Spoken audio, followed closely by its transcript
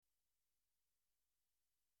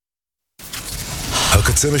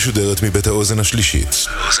הקצה משודרת מבית האוזן השלישית.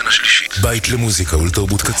 בית למוזיקה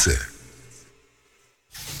ולתרבות קצה.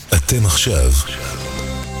 אתם עכשיו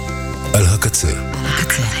על הקצה.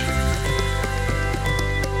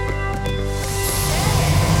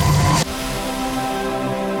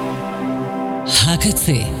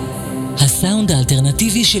 הקצה, הסאונד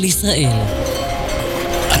האלטרנטיבי של ישראל.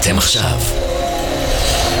 אתם עכשיו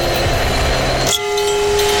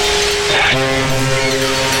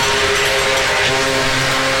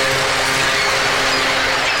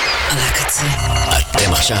על הקצה.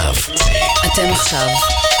 אתם עכשיו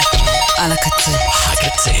על הקצה.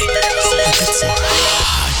 הקצה.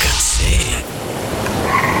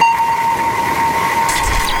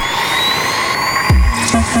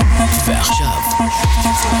 ועכשיו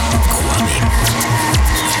קוואמי.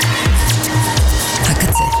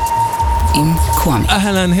 הקצה עם קוואמי.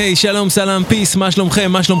 אהלן, היי, שלום, סלאם, פיס, מה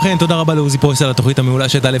שלומכם? תודה רבה לעוזי פרויס על התוכנית המעולה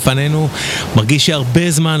שהייתה לפנינו. מרגיש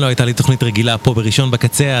שהרבה זמן לא הייתה לי תוכנית רגילה פה בראשון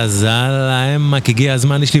בקצה, אז האמק, הגיע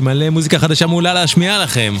הזמן, יש לי מלא מוזיקה חדשה מעולה להשמיע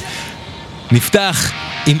לכם. נפתח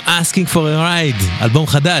עם Asking for a Ride, אלבום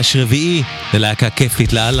חדש, רביעי, ללהקה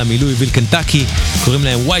כיפית לעל המילוי ויל קנטקי, קוראים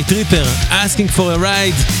להם White Ripper, Asking for a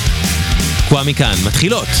Ride. קוואמי כאן,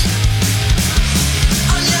 מתחילות.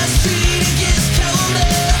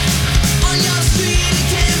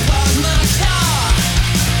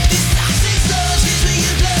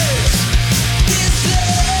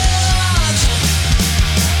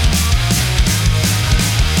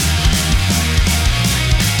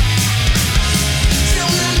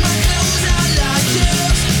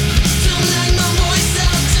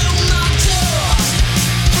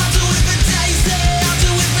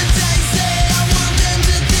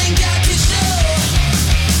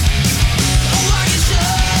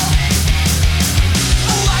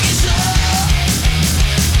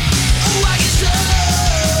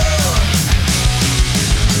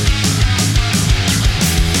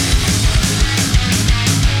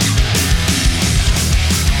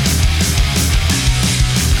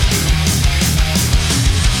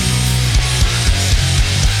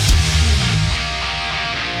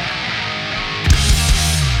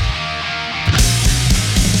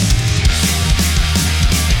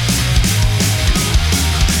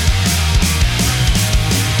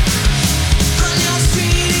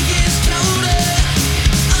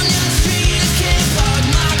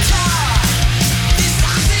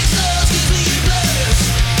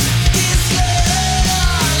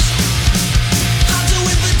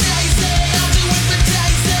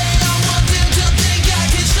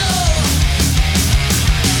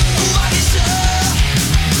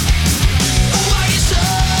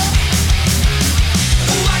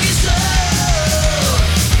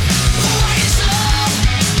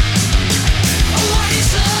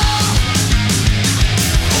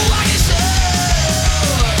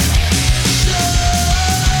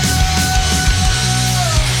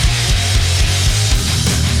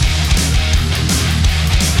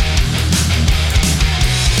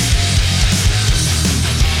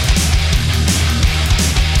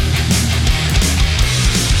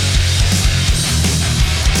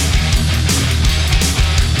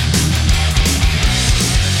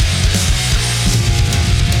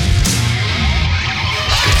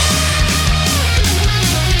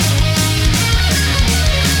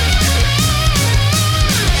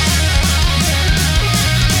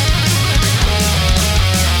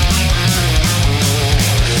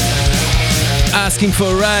 Asking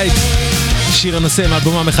for a Ride, שיר הנושא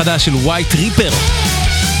מאלבום המחדש של White Ripper.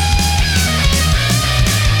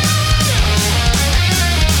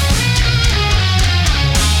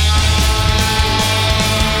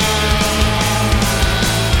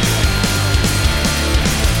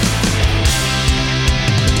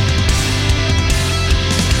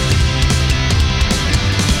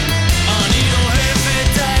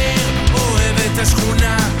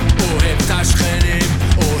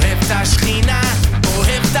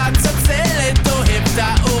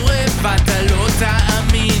 ואתה לא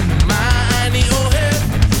תאמין מה אני אוהב.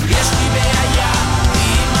 יש לי בעיה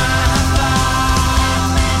עם אהבה,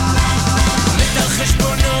 מת על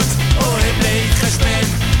חשבונות, אוהב להתחשבן.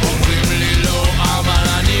 אומרים לי לא, אבל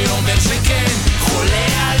אני אומר שכן.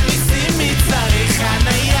 חולה על מיסים, מצריך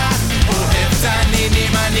חניה. אוהב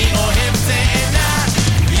תנינים, אני אוהב תאנה.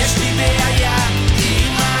 יש לי בעיה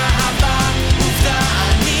עם אהבה, עובדה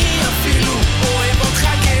אני אפילו אוהב אותך,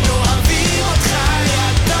 כן אוהבים אותך.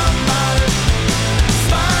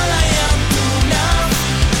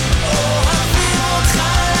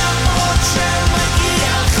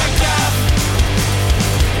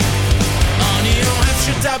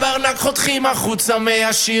 טברנק חותכים החוצה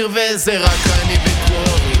מהשיר, וזה רק אני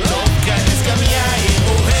בקורי טוב, כנס גם יאיר.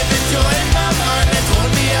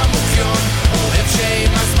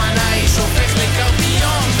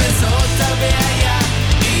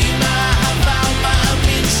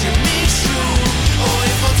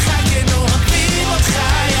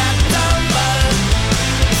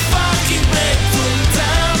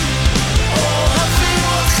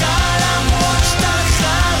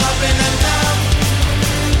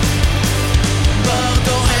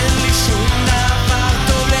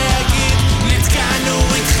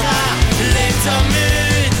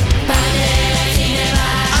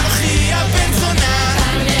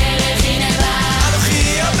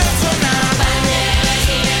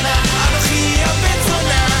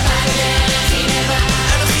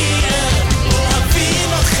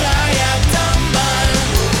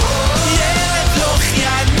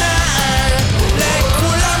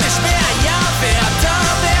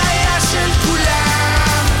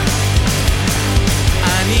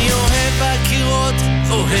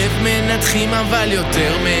 אוהב מנתחים אבל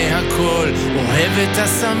יותר מהכל אוהב את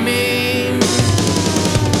הסמים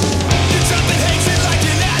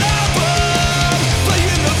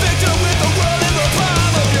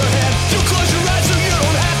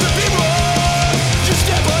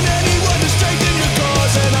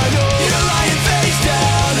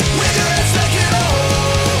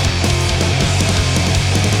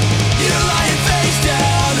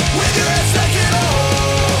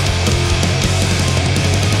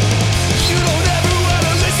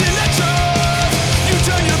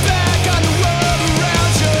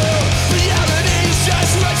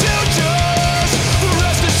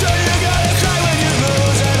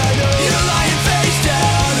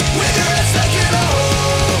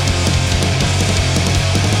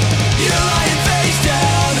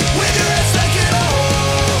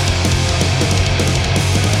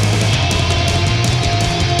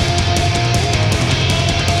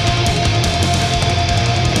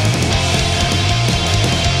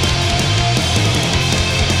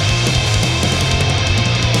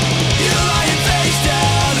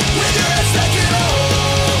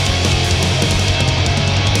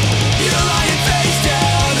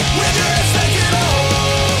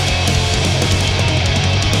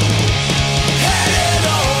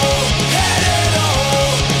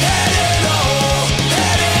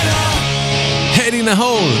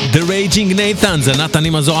The Raging Nathans,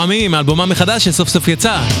 הנתנים הזוהמים, האלבומה מחדש שסוף סוף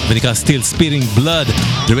יצא ונקרא Still Spitting Blood.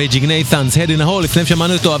 The Raging Nathans, Head in a Hole. לפני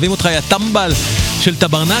שמענו את אוהבים אותך יא טמבל של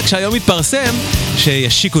טברנק, שהיום התפרסם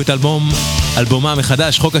שישיקו את אלבומה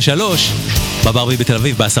מחדש חוק השלוש בברבי בתל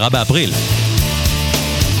אביב ב10 באפריל.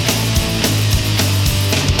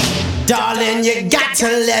 Darling, you got to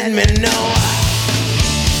let me know.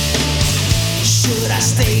 Should I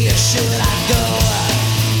stay or should I go?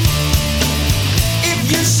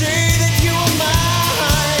 You say that you are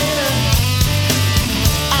mine,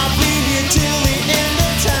 I'll be here till the end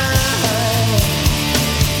of time.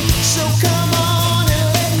 So come on and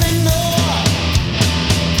let me know.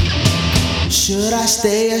 Should I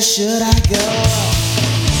stay or should I go?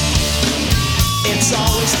 It's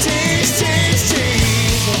always tease, tease,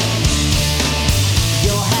 tease.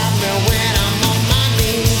 You'll have me when I'm on my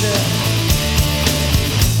knees.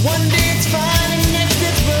 One day it's fine and next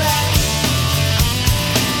it's black.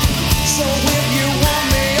 So if you want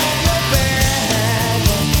me on your back,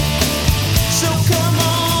 so come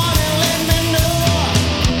on and let me know.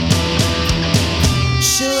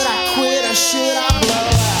 Should I quit or should I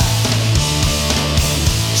blow?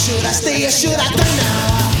 Should I stay or should I go now?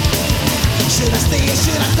 Should I stay or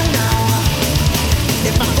should I go now?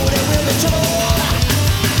 If I go there will be trouble.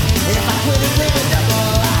 If I quit it will be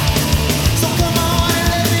double. So come on and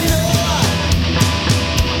let me know.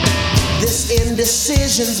 This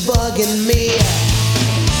indecision's bugging me.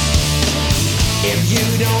 If you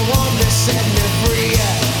don't want to set me free,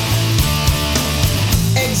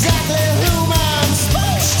 exactly who I'm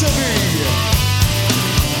supposed to be.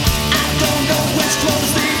 I don't know which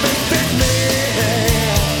clothes even fit me.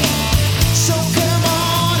 So come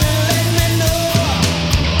on and let me know.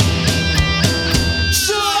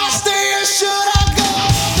 Should I stay or should I go?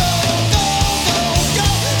 Go, go, go, go.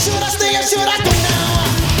 Should I stay or should I go now?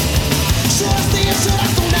 Should I stay or should I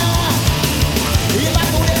go now? If I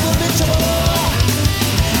go there will be trouble.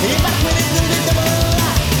 If I quit it will be double.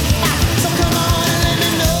 So come on and let me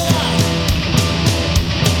know. Come on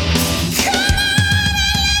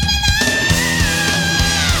and let me know.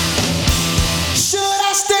 Should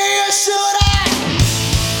I stay or should I?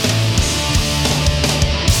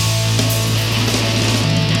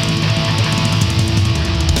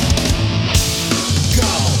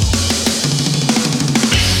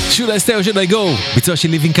 Should I stay or should I go? ביצוע של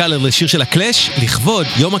Living Color לשיר של הקלאש לכבוד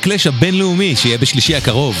יום הקלאש הבינלאומי שיהיה בשלישי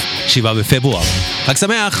הקרוב 7 בפברואר. חג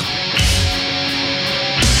שמח.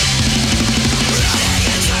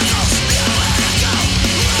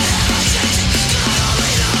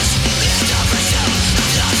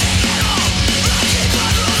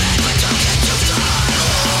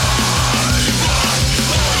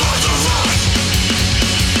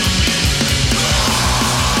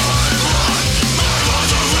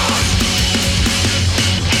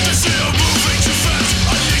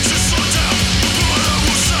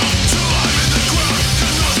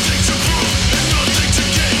 To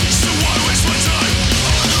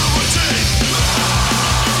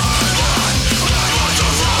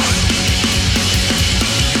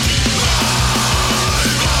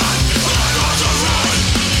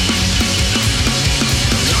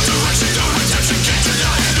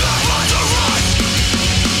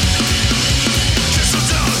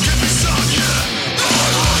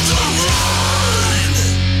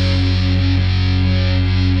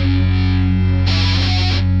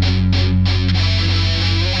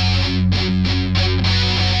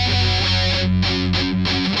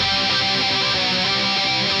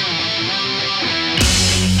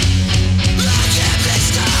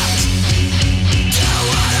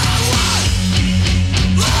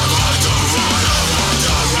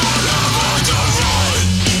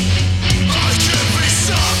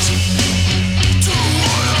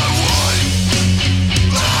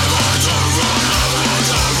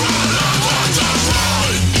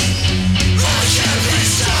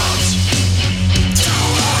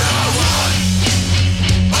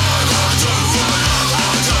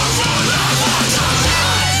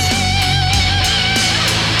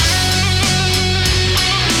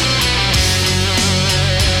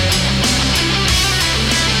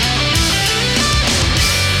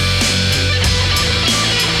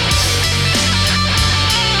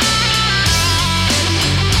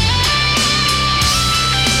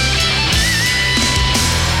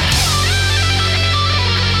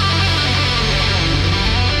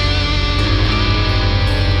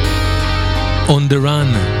On the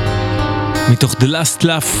Run, מתוך The Last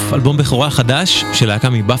Laugh, אלבום בכורה חדש של להקה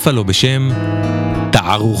מבאפלו בשם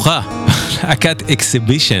תערוכה, להקת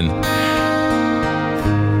Exhibition.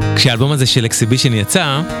 כשהאלבום הזה של Exhibition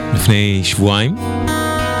יצא לפני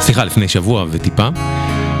שבוע וטיפה,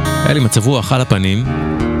 היה לי מצב רוח על הפנים,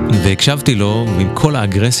 והקשבתי לו, ועם כל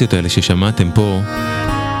האגרסיות האלה ששמעתם פה,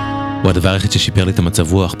 הוא הדבר היחיד ששיפר לי את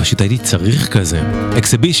המצב רוח, פשוט הייתי צריך כזה.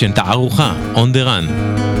 Exhibition, תערוכה, On the Run,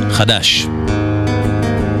 חדש.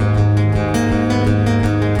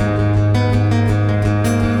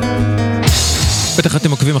 בטח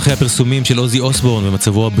אתם עוקבים אחרי הפרסומים של עוזי אוסבורן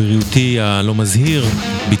ומצבו הבריאותי הלא מזהיר,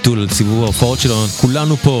 ביטול על סיבוב ההופעות שלו.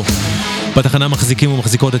 כולנו פה בתחנה מחזיקים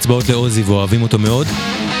ומחזיקות אצבעות לעוזי ואוהבים אותו מאוד,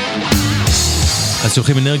 אז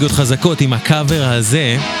שולחים אנרגיות חזקות עם הקאבר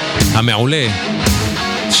הזה המעולה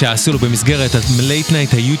שעשו לו במסגרת ה-Late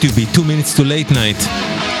Night היוטיובי 2 Minutes to Late Night.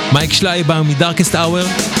 מייק שלייבאום מדארקסט אאואר,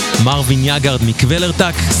 מרווין יאגרד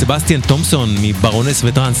מקוולרטק, סבסטיאן תומסון מברונס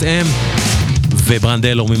וטרנס אם,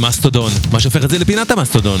 וברנדלור ממאסטודון, מה שהופך את זה לפינת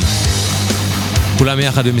המאסטודון. כולם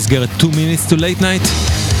יחד במסגרת 2 Minutes to Late Night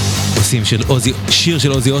עושים שיר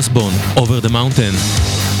של עוזי אוסבורן, Over the Mountain.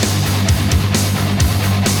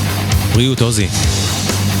 בריאות עוזי,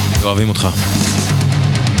 אוהבים אותך.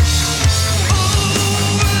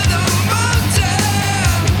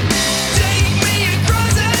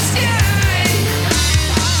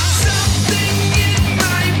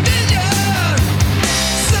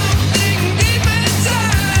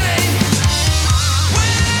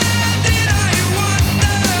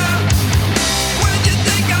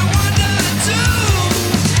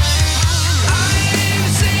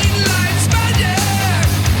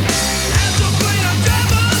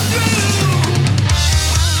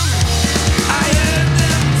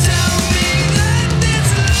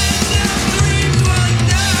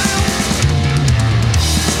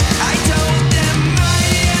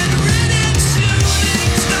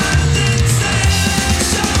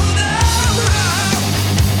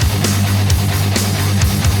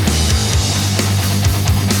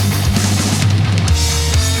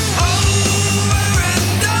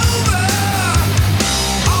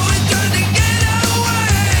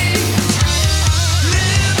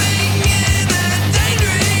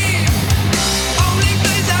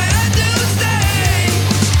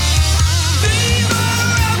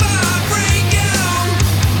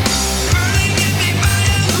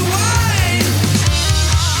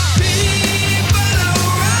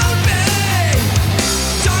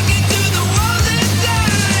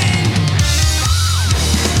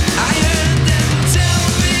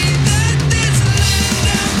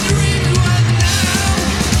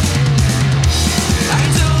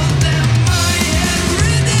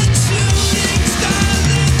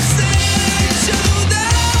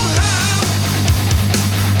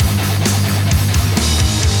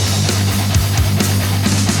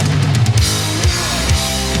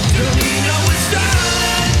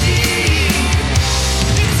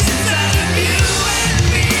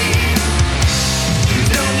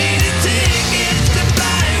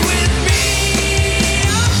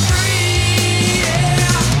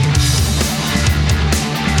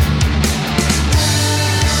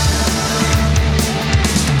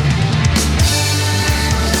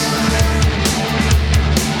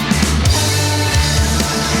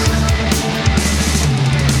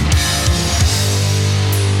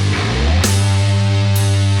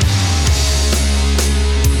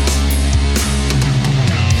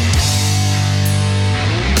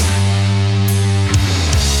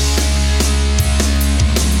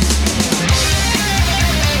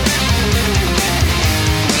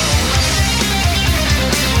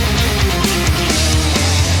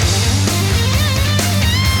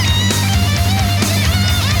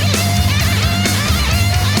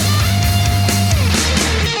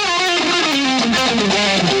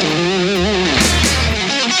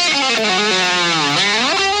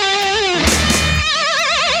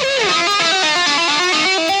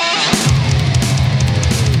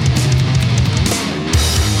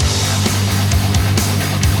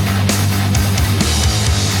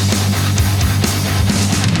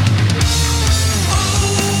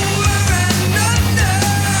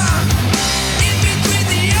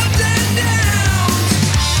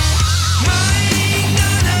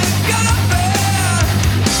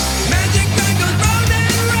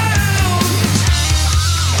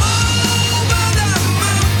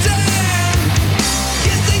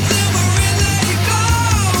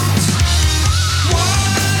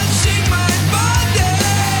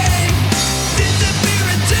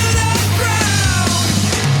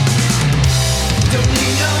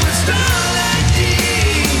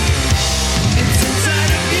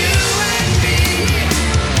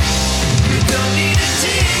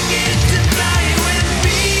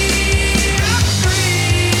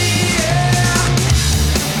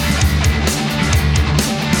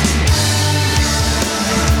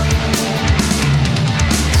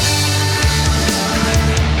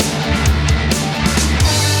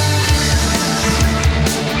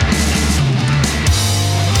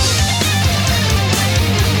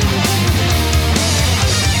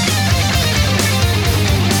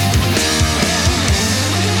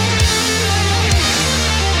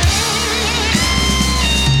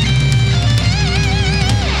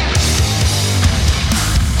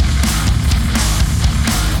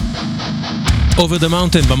 Over the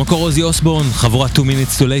Mountain, במקור עוזי אוסבורן, חבורת 2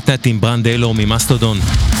 Minutes to Late Night עם ברן דיילור ממאסטודון.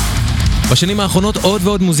 בשנים האחרונות עוד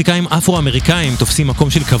ועוד מוזיקאים אפרו-אמריקאים תופסים מקום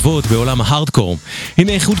של כבוד בעולם ההארדקור.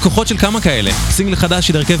 הנה איחוד כוחות של כמה כאלה. סינגל חדש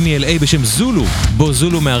שדרכב מ-LA בשם זולו, בו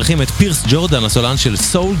זולו מארחים את פירס ג'ורדן, הסולן של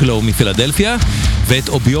סול גלו מפילדלפיה, ואת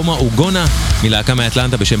אוביומה אוגונה מלהקה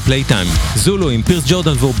מאטלנטה בשם פלייטיים. זולו עם פירס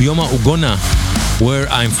ג'ורדן ואוביומה אוגונה, Where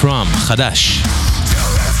I'm From, חדש.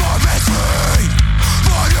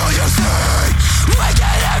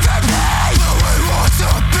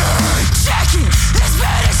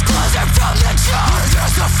 From the jump,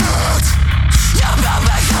 there's a fruit. You build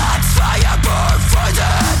my heart, fire burn for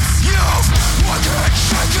that. You've want it,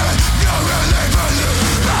 shake it, you really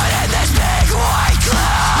believe. But in this big white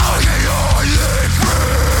cloud, I can only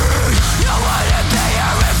breathe. You wouldn't be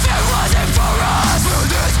here if it wasn't for us. Will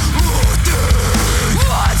this routine?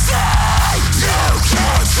 One thing you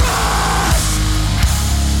can trust.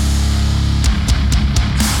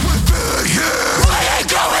 We've been here. We ain't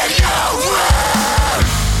going nowhere.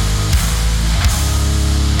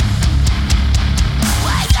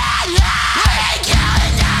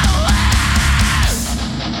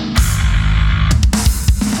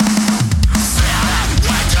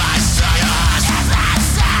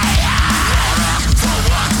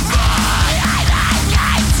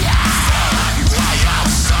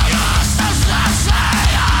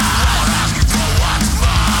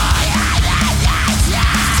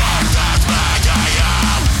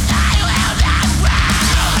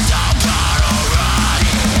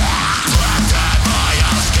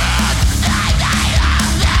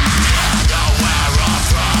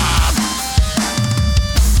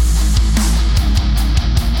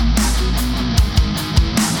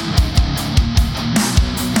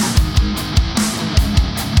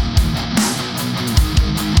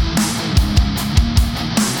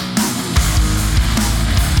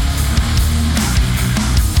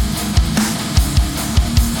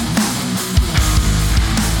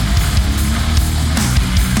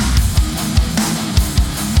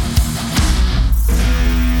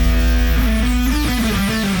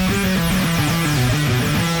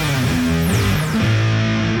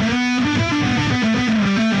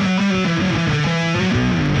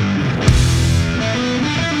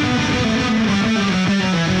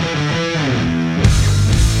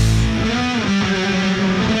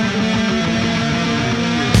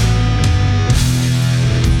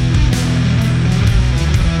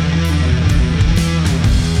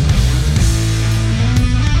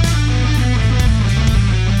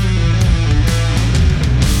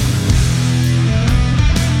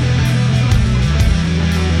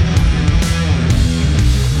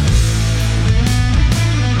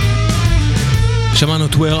 שמענו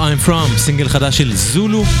את Where I'm From, סינגל חדש של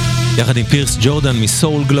זולו, יחד עם פירס ג'ורדן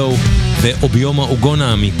מסול גלו ואוביומה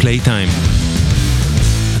אוגונה מפלייטיים.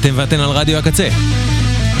 אתם ואתן על רדיו הקצה.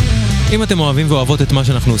 אם אתם אוהבים ואוהבות את מה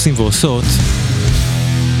שאנחנו עושים ועושות,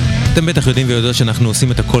 אתם בטח יודעים ויודעות שאנחנו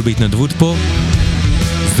עושים את הכל בהתנדבות פה,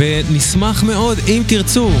 ונשמח מאוד אם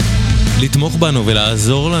תרצו לתמוך בנו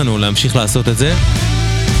ולעזור לנו להמשיך לעשות את זה,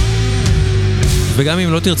 וגם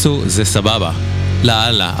אם לא תרצו זה סבבה,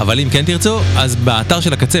 לאללה. אבל אם כן תרצו, אז באתר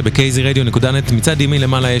של הקצה ב-kzradio.net מצד ימין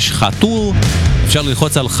למעלה יש חתול, אפשר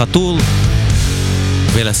ללחוץ על חתול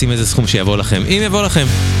ולשים איזה סכום שיבוא לכם, אם יבוא לכם.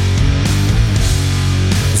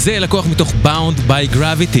 זה לקוח מתוך Bound by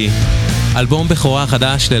Gravity, אלבום בכורה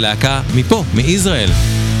חדש ללהקה מפה, מישראל,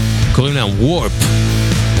 קוראים להם Warp.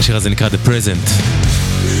 השיר הזה נקרא The Present.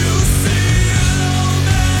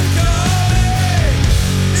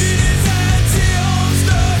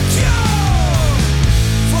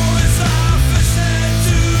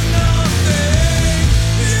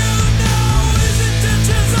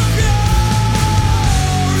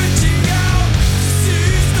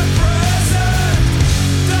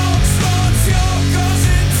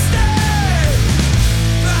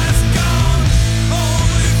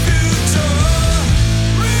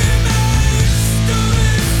 Still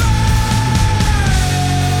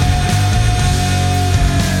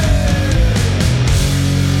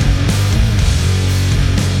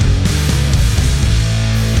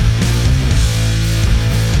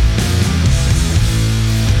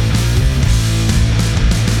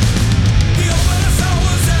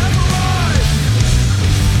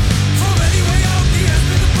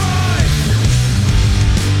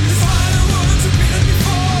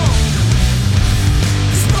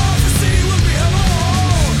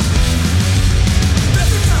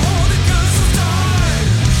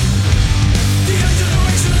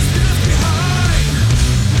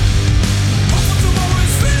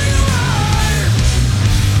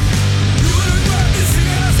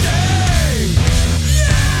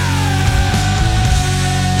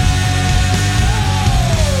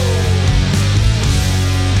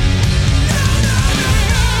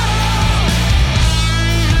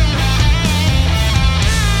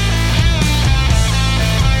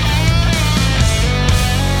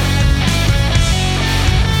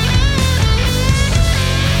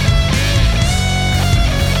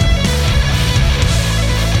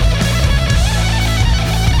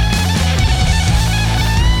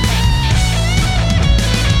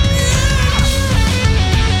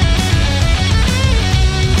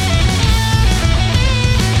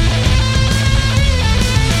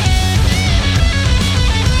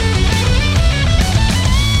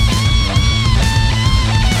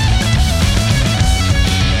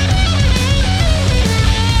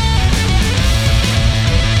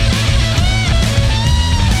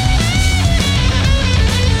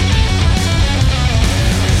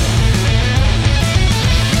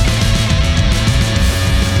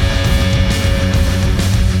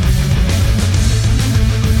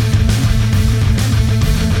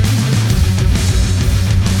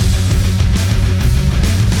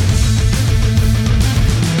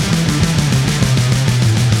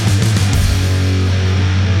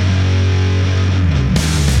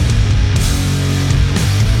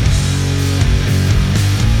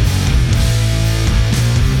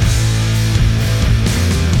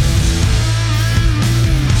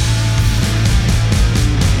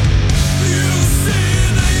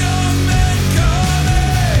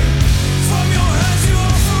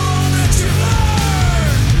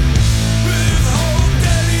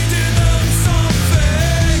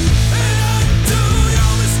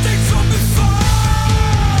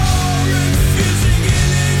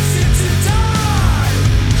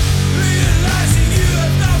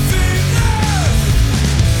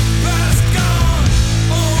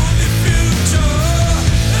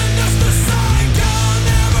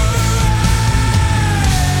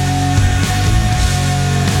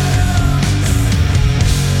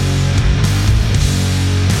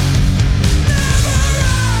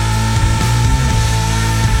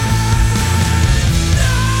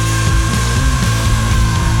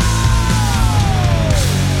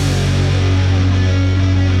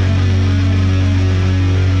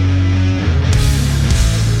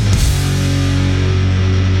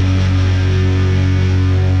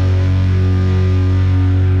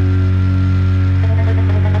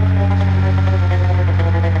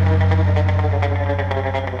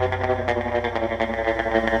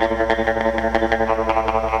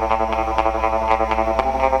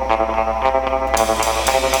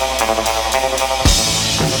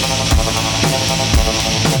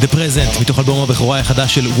Present, מתוך אלבום הבכורה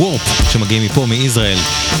החדש של וורפ, שמגיעים מפה, מישראל.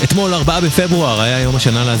 אתמול, 4 בפברואר, היה יום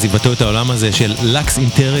השנה לעזיבתו את העולם הזה של לקס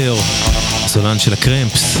אינטריור, הסולן של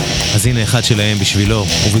הקרמפס. אז הנה אחד שלהם בשבילו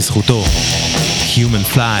ובזכותו,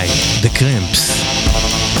 Human Fly, The Cramps.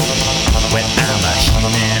 When I'm a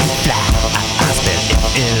human fly, I spell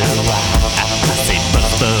L-Y. I say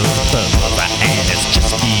buzz, buzz, buzz, and it's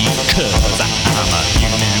just because I'm a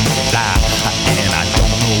human fly, and I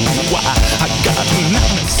don't know why. I got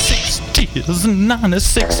 96 tears,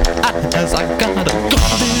 96 eyes. I got a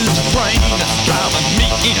garbage brain that's driving me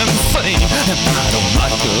insane, and I don't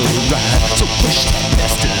like the ride. So push that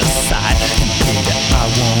mess aside, and baby, I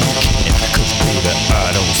won't care, 'cause baby, I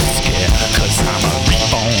don't scare, 'cause I'm a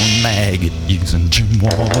reborn maggot using gym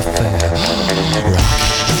warfare.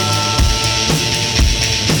 Rock.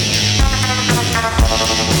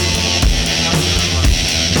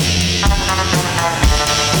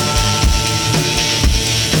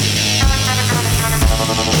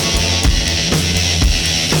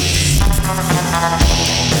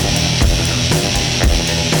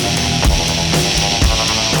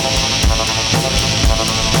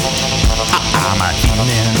 I'm a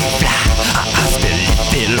human fly, I spell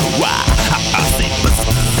L-Y. I say buzz,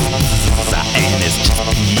 and it's just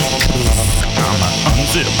because I'm an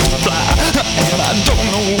unzipped fly, and I don't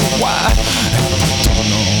know why,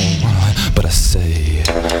 but I say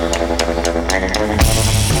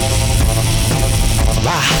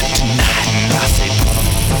rock tonight, and I say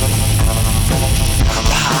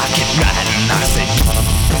rock it right, and I say,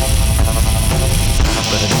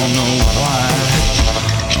 but I don't know why.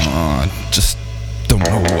 Just don't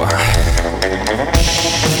know why.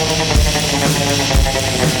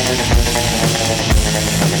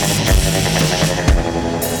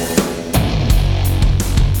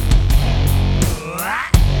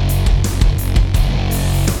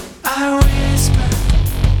 I whisper,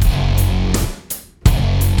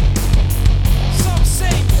 some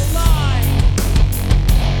say lie.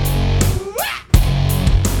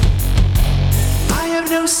 I have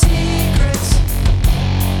no secrets.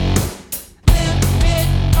 Live it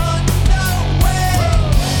on the way.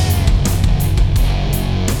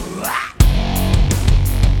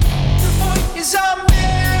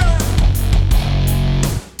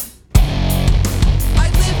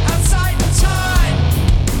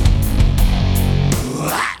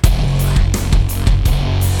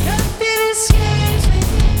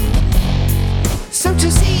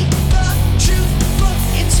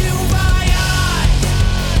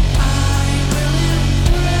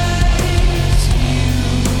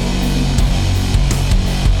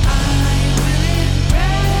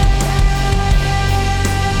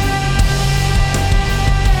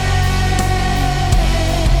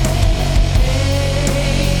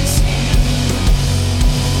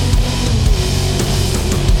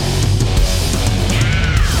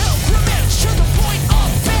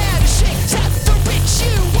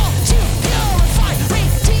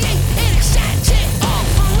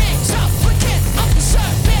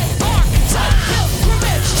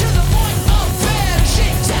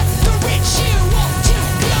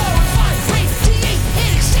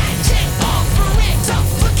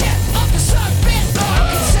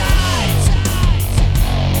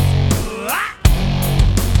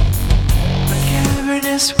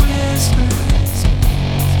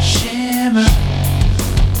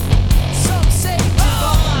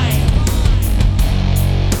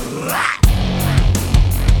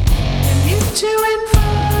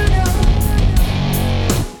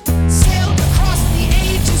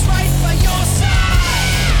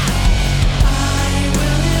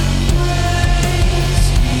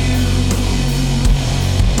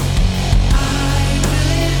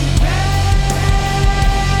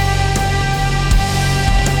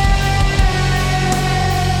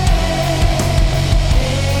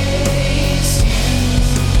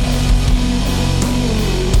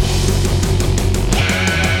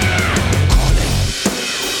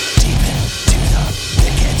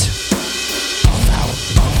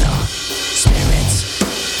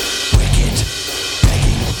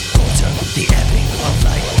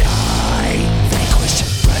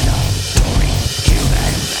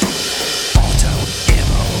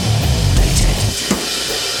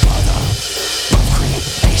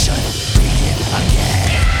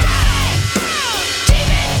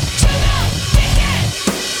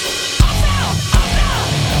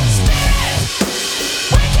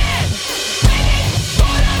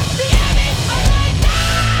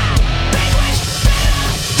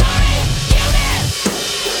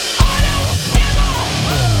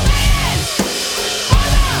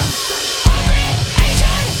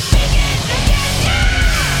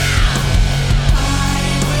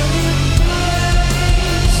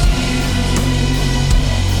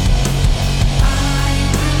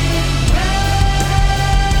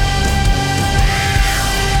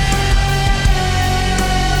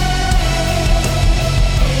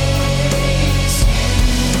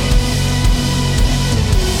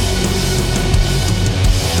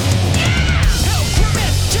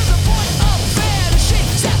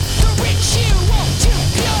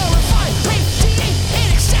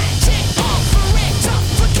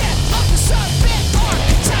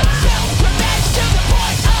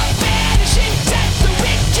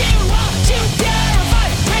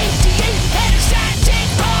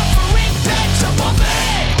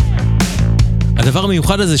 הדבר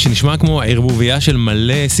המיוחד הזה שנשמע כמו ערבוביה של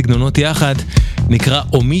מלא סגנונות יחד נקרא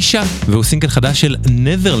אומישה, והוא סינגל חדש של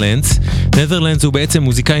נת'רלנדס. נת'רלנדס הוא בעצם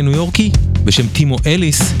מוזיקאי ניו יורקי בשם טימו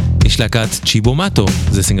אליס, יש להקת צ'יבומטו,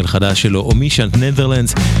 זה סינגל חדש שלו, אומישה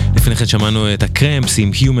נת'רלנדס. לפני כן שמענו את הקרמפס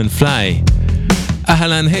עם Human Fly.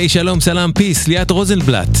 אהלן, היי, שלום, סלאם, פיס, ליאת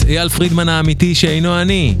רוזנבלט, אייל פרידמן האמיתי שאינו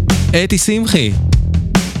אני, אתי שמחי,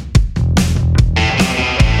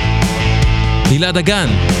 הילה דגן,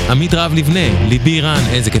 עמית רב לבנה, ליבי רן,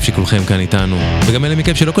 איזה כיף שכולכם כאן איתנו. וגם אלה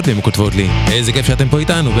מכיף שלא כותבים וכותבות לי, איזה כיף שאתם פה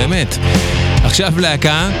איתנו, באמת. עכשיו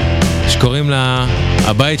להקה שקוראים לה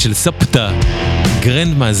הבית של ספטה,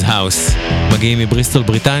 גרנדמאז האוס, מגיעים מבריסטול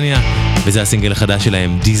בריטניה, וזה הסינגל החדש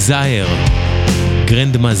שלהם, Desire,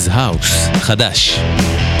 גרנדמאז האוס, חדש.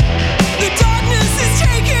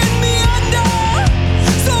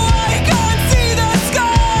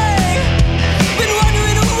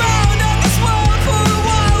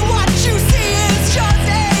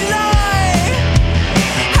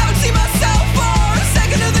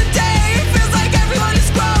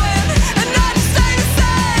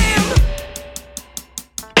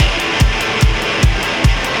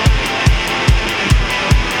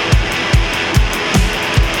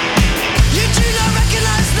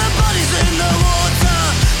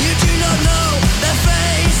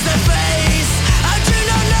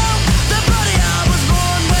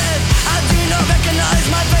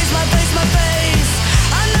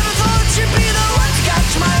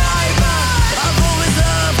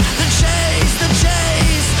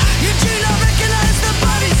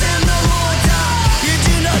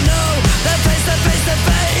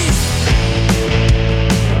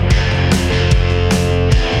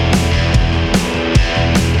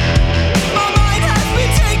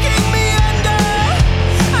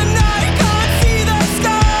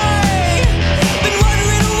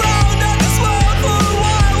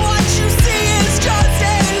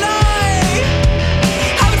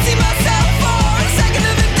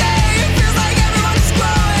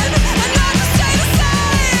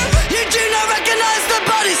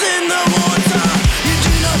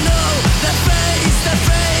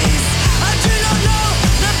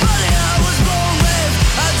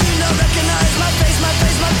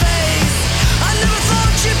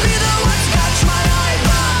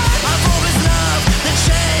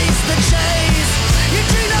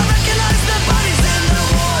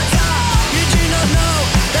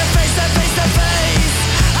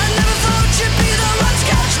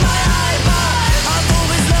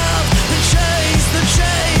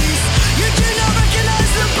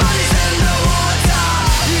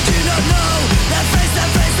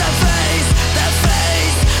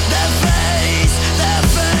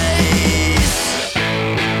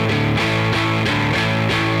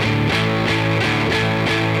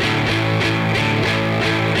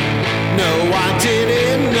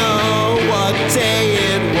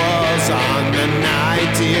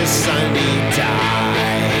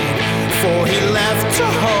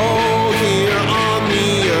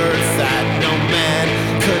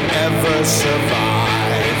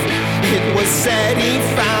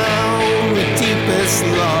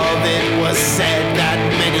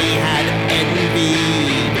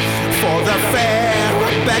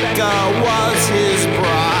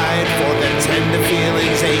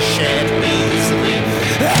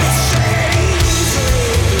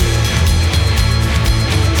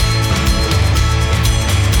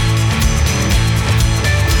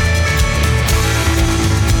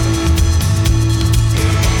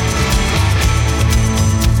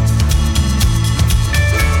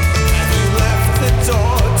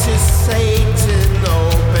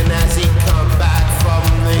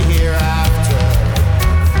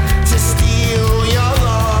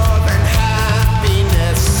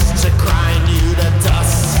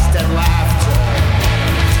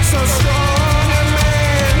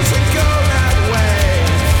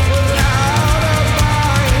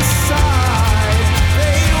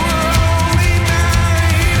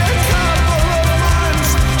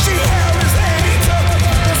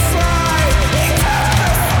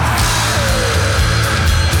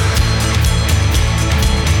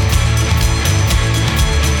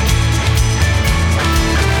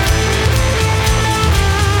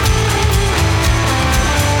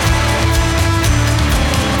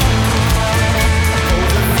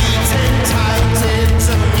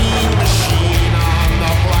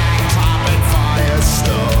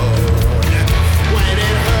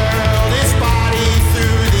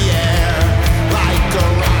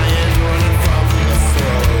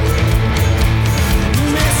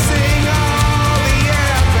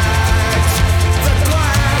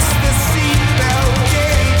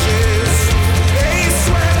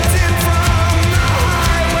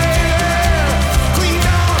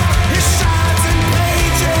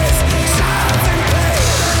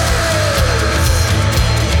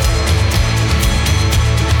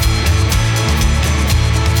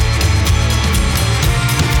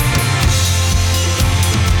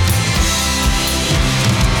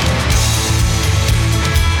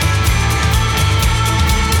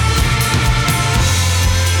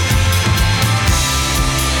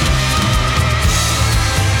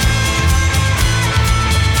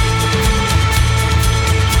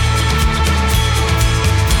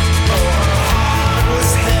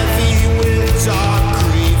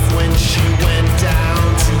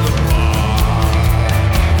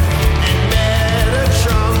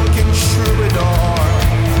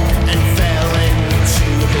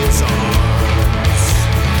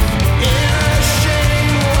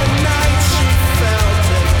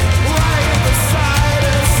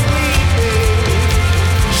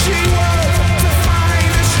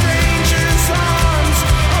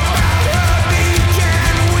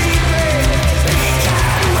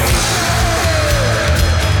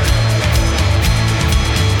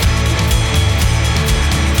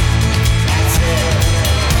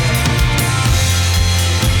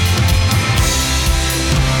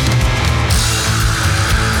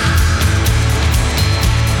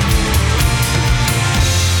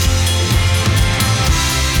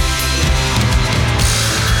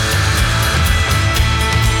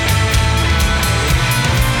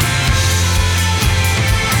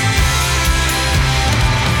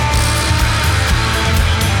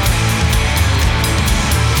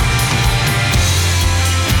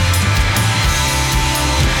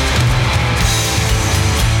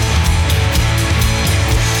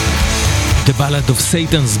 The Ballad of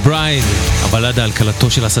Satan's Bride, הבלדה על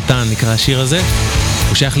כלתו של השטן, נקרא השיר הזה.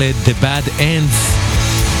 הוא שייך ל-The Bad Ends,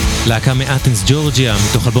 להקה מאתנס ג'ורג'יה,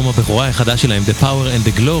 מתוך אלבום הבכורה החדש שלהם, The Power and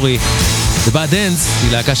the Glory. The Bad Ends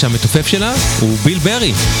היא להקה שהמתופף שלה הוא ביל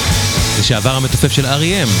ברי, לשעבר המתופף של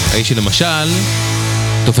R.E.M, האיש שלמשל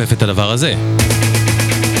תופף את הדבר הזה.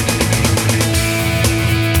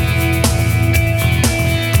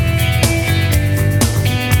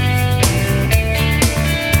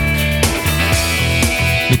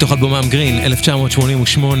 מתוך אלבומם גרין,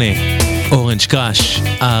 1988, אורנג' קראש,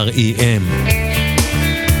 R.E.M.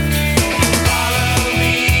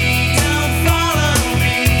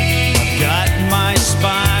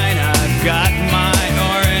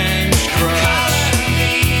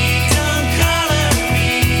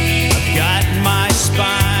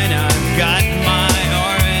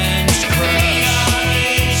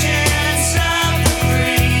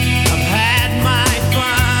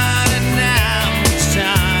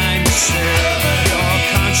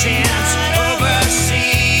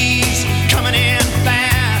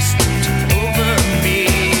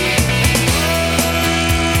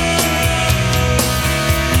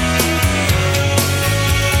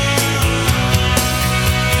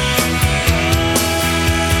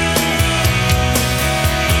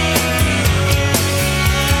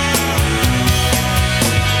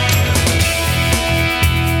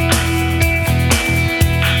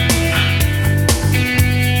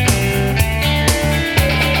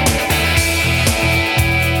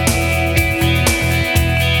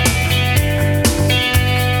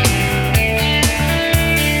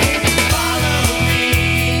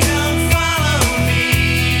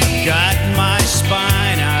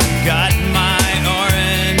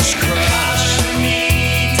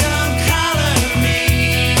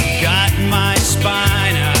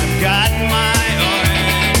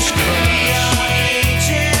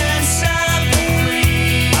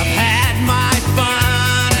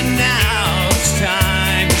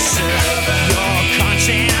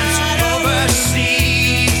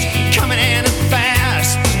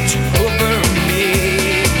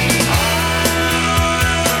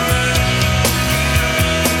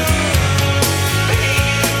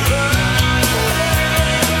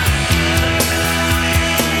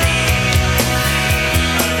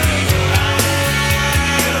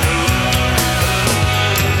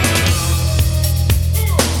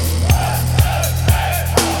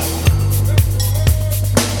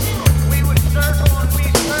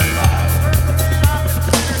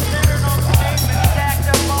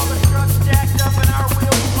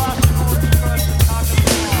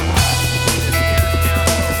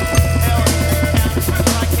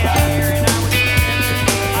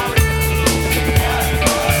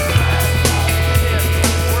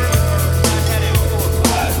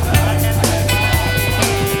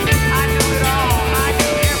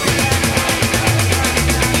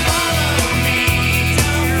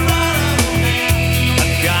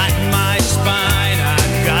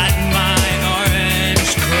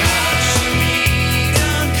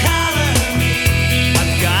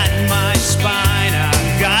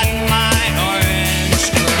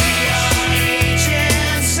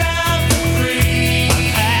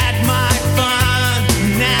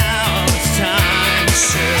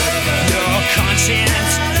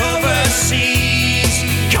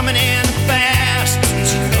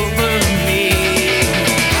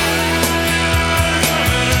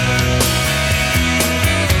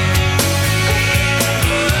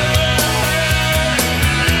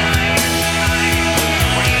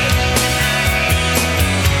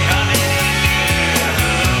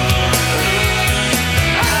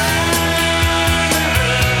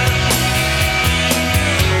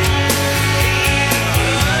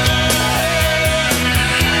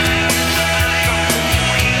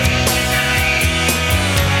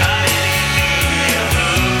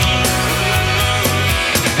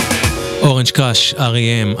 אורנג' קראש,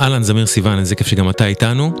 R.E.M, אלן זמיר סיוון, איזה כיף שגם אתה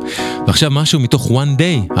איתנו. ועכשיו משהו מתוך One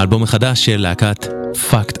Day, האלבום החדש של להקת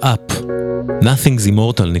Fucked Up. Nothing's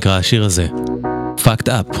Immortal נקרא השיר הזה. Fucked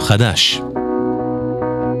Up, חדש.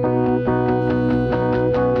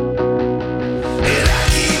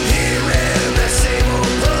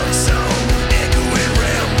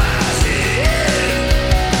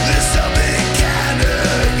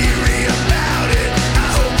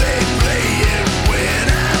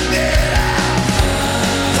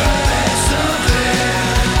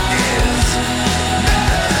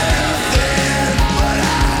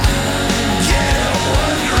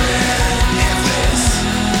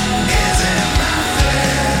 Is it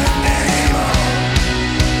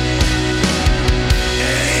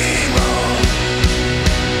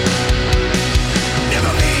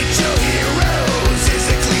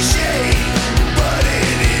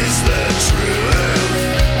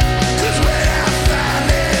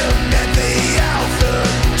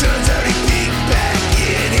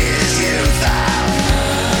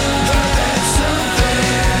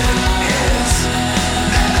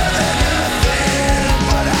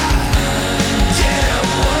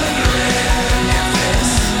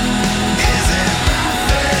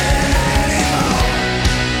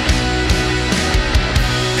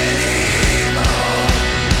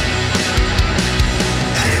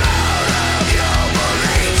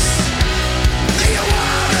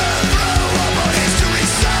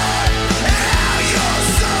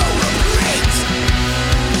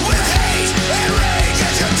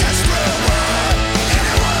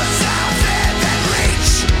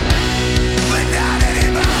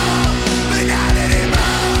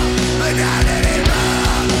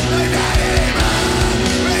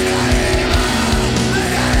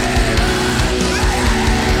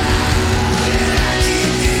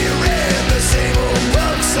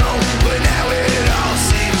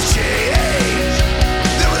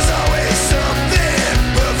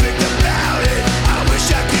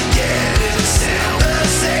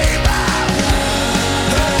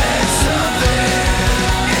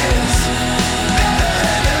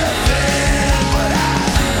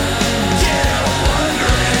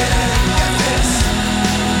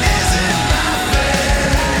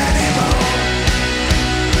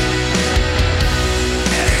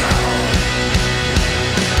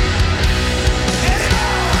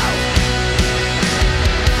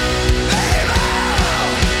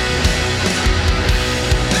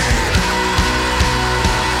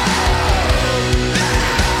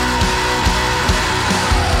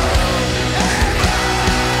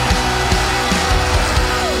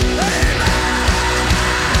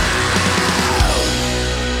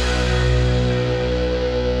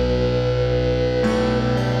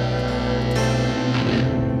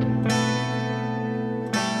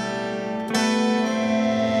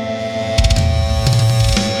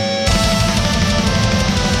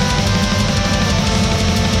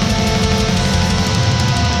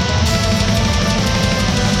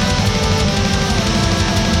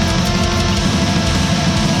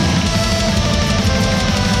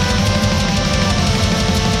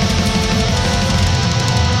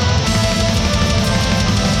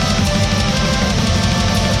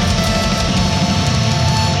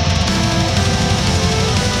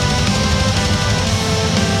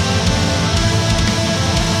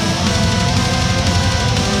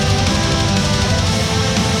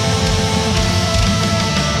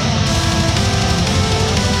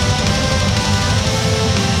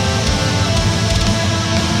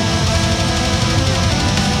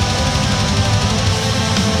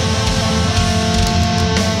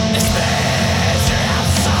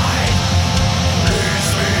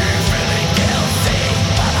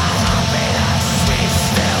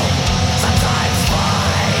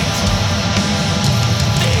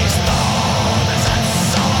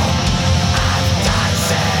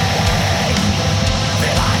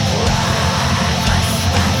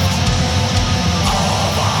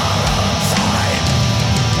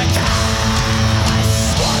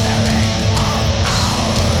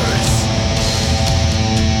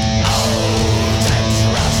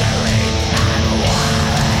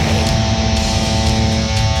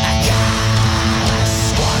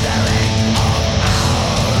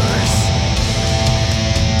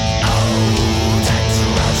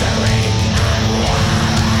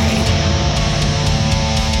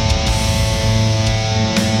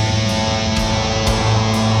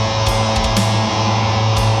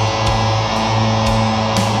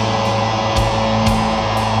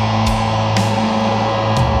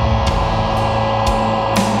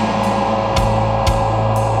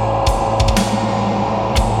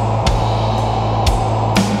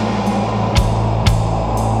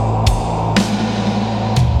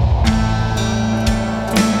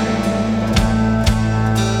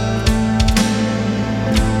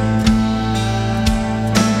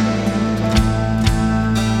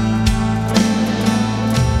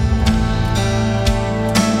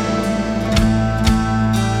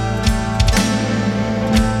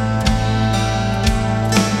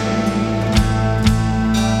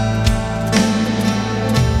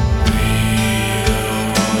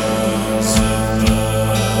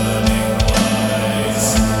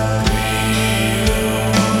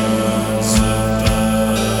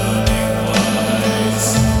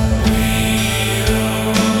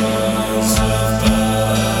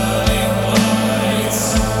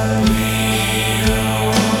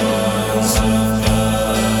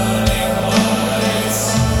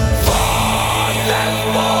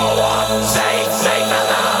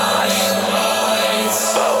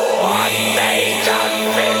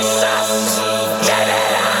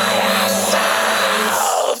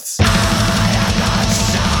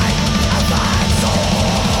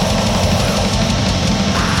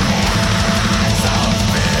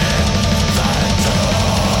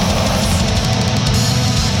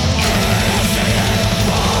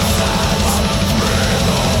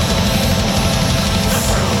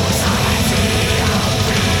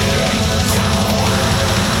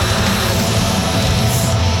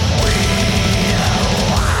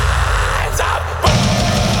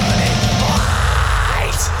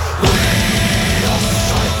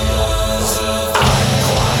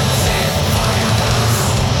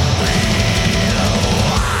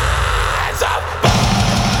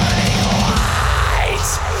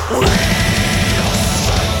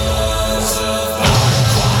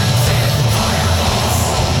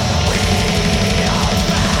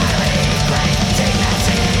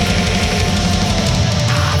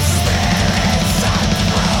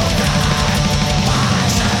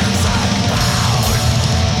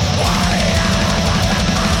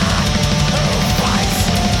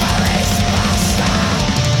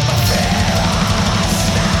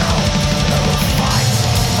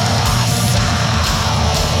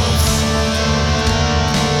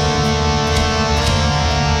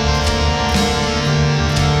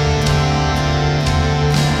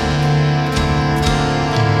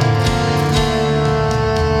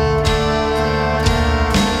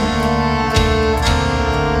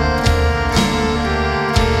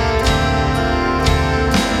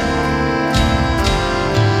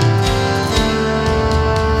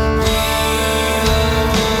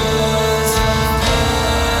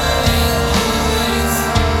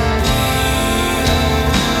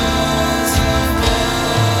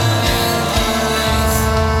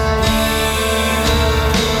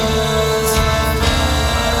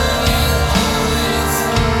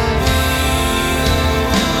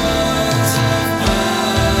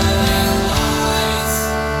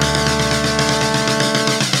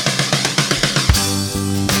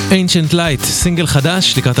Ancient Light, סינגל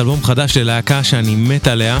חדש, לקראת אלבום חדש ללהקה שאני מת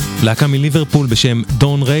עליה, להקה מליברפול בשם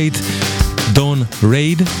דון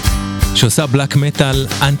רייד, שעושה בלק מטל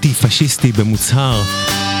אנטי פשיסטי במוצהר.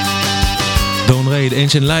 דון רייד,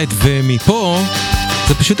 Ancient Light, ומפה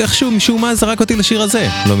זה פשוט איכשהו משום מה זרק אותי לשיר הזה,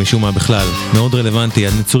 לא משום מה בכלל, מאוד רלוונטי,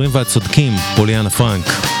 הנצורים והצודקים, פוליאנה פרנק.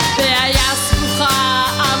 בעיה סבוכה,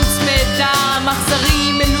 עם צמדה,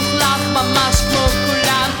 מחזרי מלוכלך ממש כמו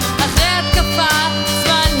כולם, אחרי התקפה,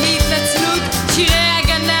 זמן התנצלות, שירי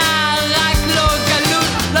הגנה, רק לא גלות,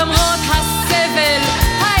 למרות הסבל,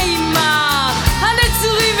 האימה,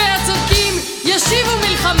 הנצורים והצודקים ישיבו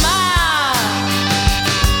מלחמה.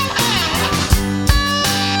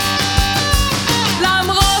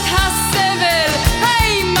 למרות הסבל,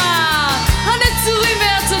 האימה, הנצורים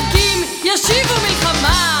והצודקים ישיבו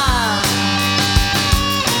מלחמה.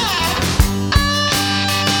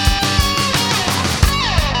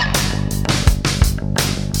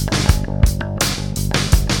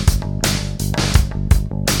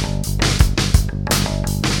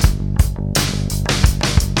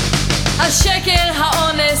 השקר,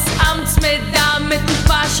 האונס, עם צמדה,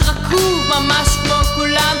 מטופש, רקוב, ממש כמו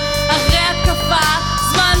כולם, אחרי התקפה,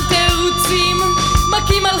 זמן תירוצים,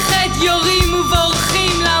 מכים על חטא, יורים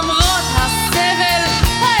ובורחים, למרות הסבל,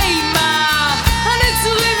 האימה,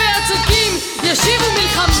 הנצורים והצודקים ישיבו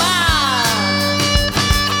מלחמה.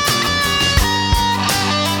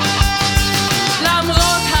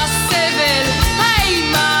 למרות הסבל,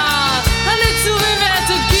 האימה, הנצורים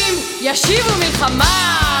והצודקים ישיבו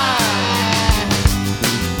מלחמה.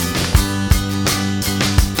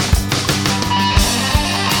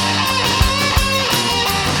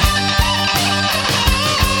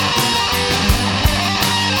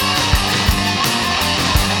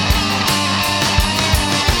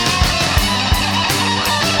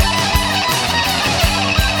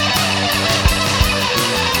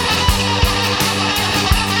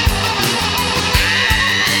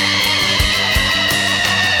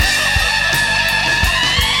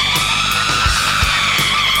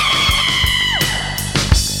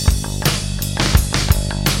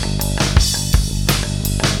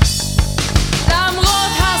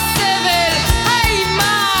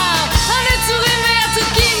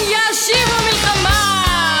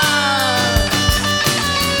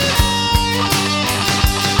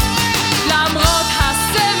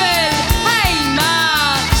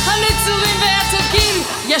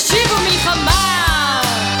 ישיבו מלחמה.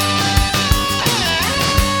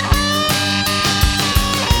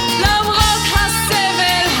 למרות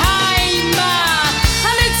הסבל, האימה,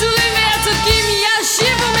 הנצורים והצודקים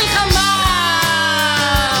ישיבו מלחמה.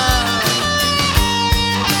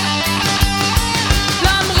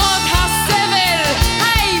 למרות הסבל,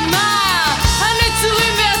 האימה,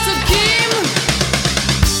 הנצורים והצודקים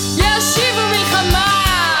ישיבו מלחמה.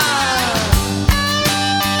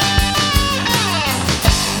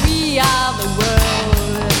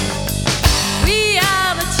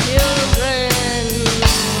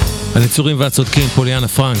 הנצורים והצודקים, פוליאנה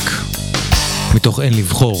פרנק, מתוך אין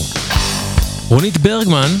לבחור. רונית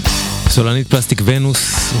ברגמן, סולנית פלסטיק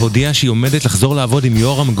ונוס, הודיעה שהיא עומדת לחזור לעבוד עם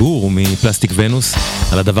יורם גור מפלסטיק ונוס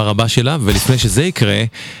על הדבר הבא שלה, ולפני שזה יקרה,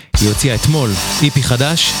 היא הוציאה אתמול איפי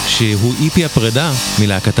חדש, שהוא איפי הפרידה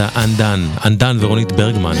מלהקתה אנדן ורונית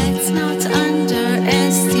ברגמן. Let's not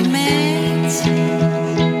underestimate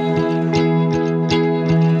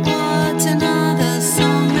what another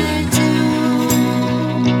song may do,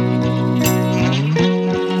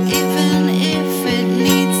 even if it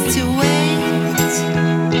needs to wait.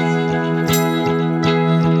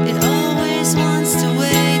 It always wants to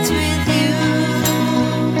wait with you.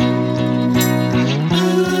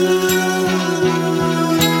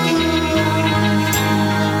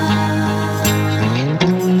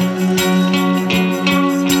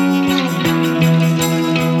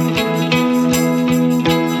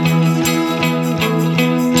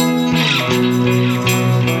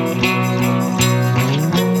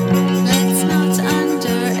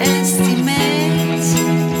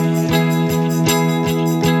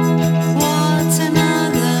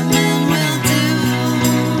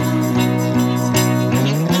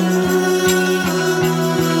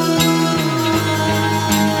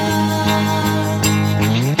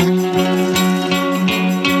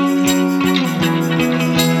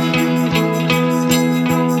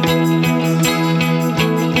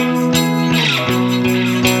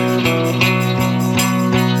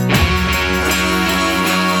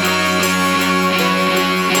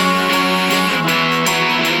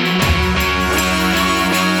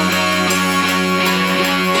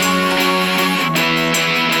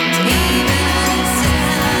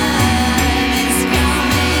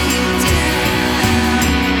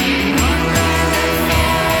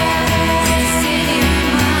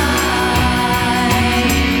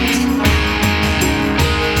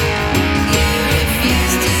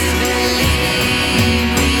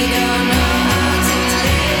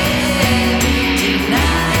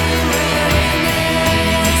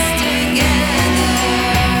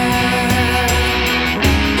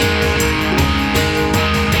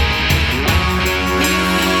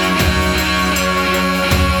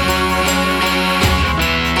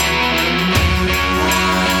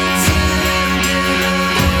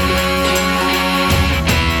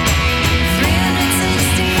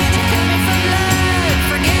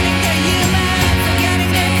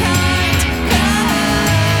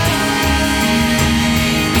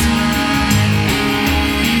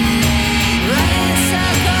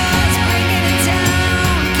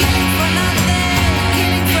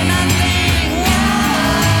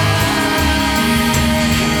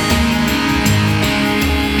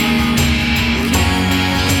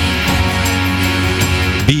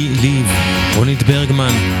 יונית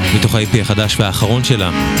ברגמן, מתוך ה-IP החדש והאחרון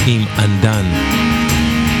שלה, עם אנדן.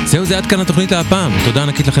 זהו, זה עד כאן התוכנית להפעם. תודה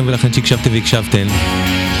ענקית לכם ולכן שהקשבתם והקשבתן.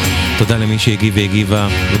 תודה למי שהגיב והגיבה,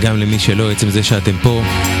 וגם למי שלא, עצם זה שאתם פה.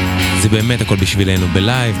 זה באמת הכל בשבילנו,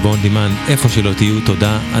 בלייב, באון דימנד, איפה שלא תהיו.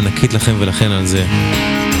 תודה ענקית לכם ולכן על זה.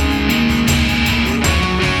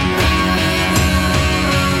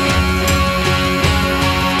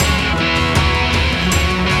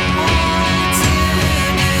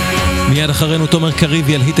 מיד אחרינו תומר קריב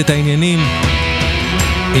ילהיט את העניינים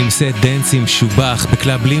עם סט דנסים שובח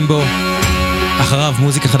בקלאב לימבו. אחריו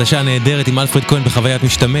מוזיקה חדשה נהדרת עם אלפרד כהן בחוויית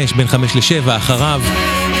משתמש בין 5 ל-7. אחריו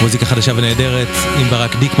מוזיקה חדשה ונהדרת עם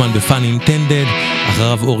ברק דיקמן בפאן אינטנדד.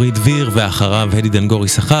 אחריו אורי דביר ואחריו הדי דנגורי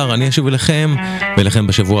שכר. אני אשוב אליכם ולכם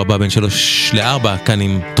בשבוע הבא בין 3 ל-4 כאן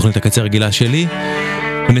עם תוכנית הקצה הרגילה שלי.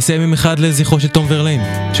 ונסיים עם אחד לזכרו של תום ורליין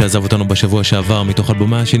שעזב אותנו בשבוע שעבר מתוך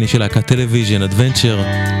אלבומה השני של להקת טלוויז'ן אדוונצ'ר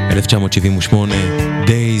 1978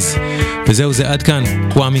 Days. וזהו, זה עד כאן,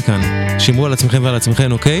 קוואמי כאן. שמרו על עצמכם ועל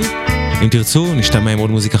עצמכם, אוקיי? אם תרצו נשתמע עם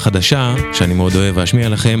עוד מוזיקה חדשה שאני מאוד אוהב ואשמיע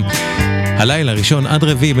לכם הלילה ראשון עד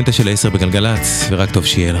רביעי בין 9 ל-10 בגלגלץ, ורק טוב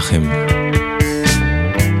שיהיה לכם.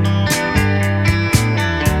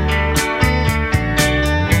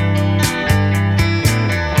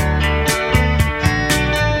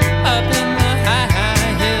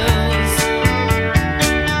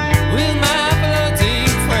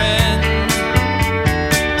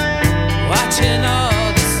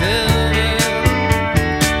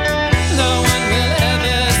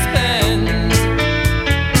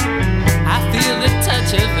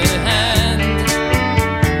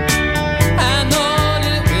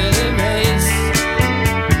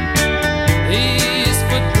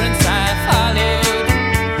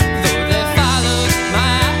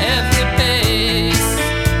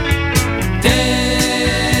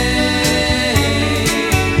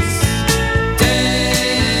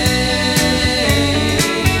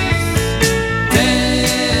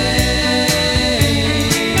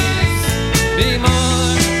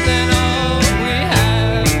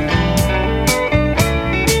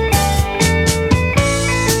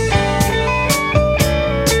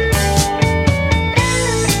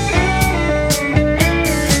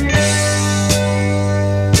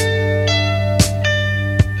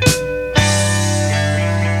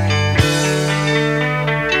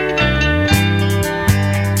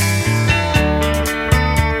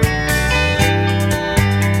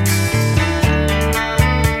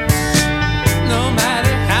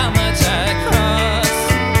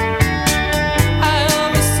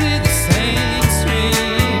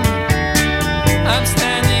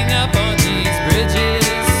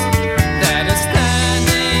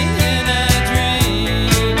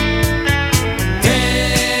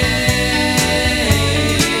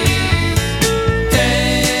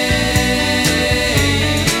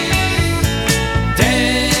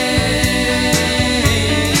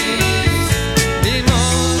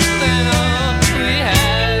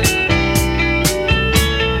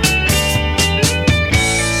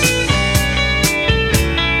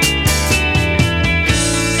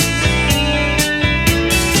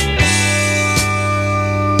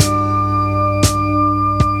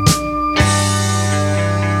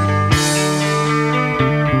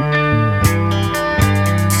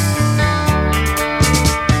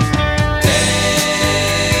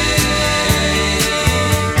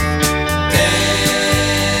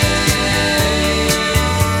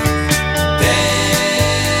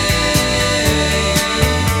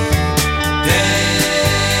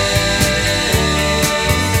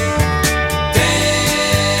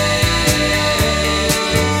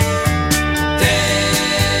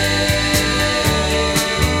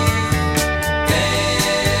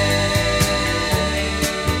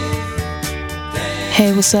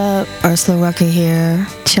 Hey, what's up? Ursula Rucker here,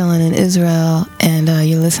 chilling in Israel, and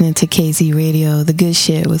you're listening to KZ Radio, the good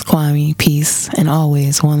shit with Kwame. Peace, and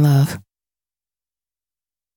always one love.